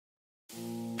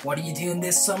What are you doing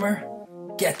this summer?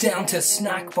 Get down to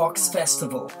SnackBoxx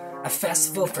Festival, a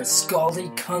festival for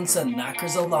scaldy cunts and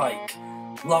knackers alike.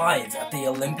 Live at the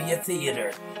Olympia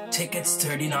Theatre, tickets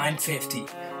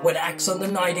 $39.50, with acts on the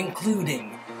night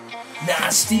including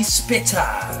Nasty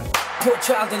Spitter. Poor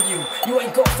child in you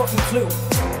ain't got fucking clue.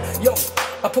 Yo,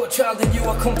 I put child in you,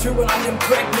 I come through and I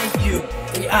impregnate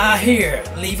you. We are here,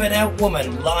 Leave It Out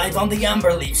Woman, live on the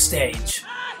Amberleaf stage.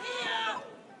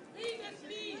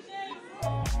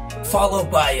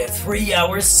 Followed by a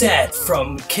 3-hour set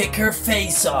from Kick Her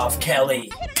Face Off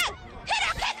Kelly.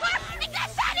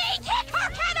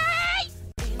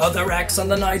 Other acts on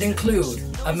the night include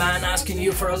a man asking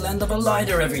you for a lend of a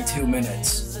lighter every 2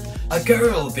 minutes, a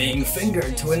girl being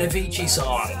fingered to an Avicii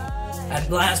song, and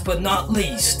last but not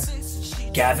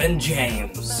least, Gavin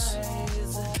James.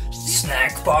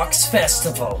 SnackBoxx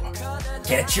Festival.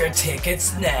 Get your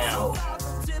tickets now.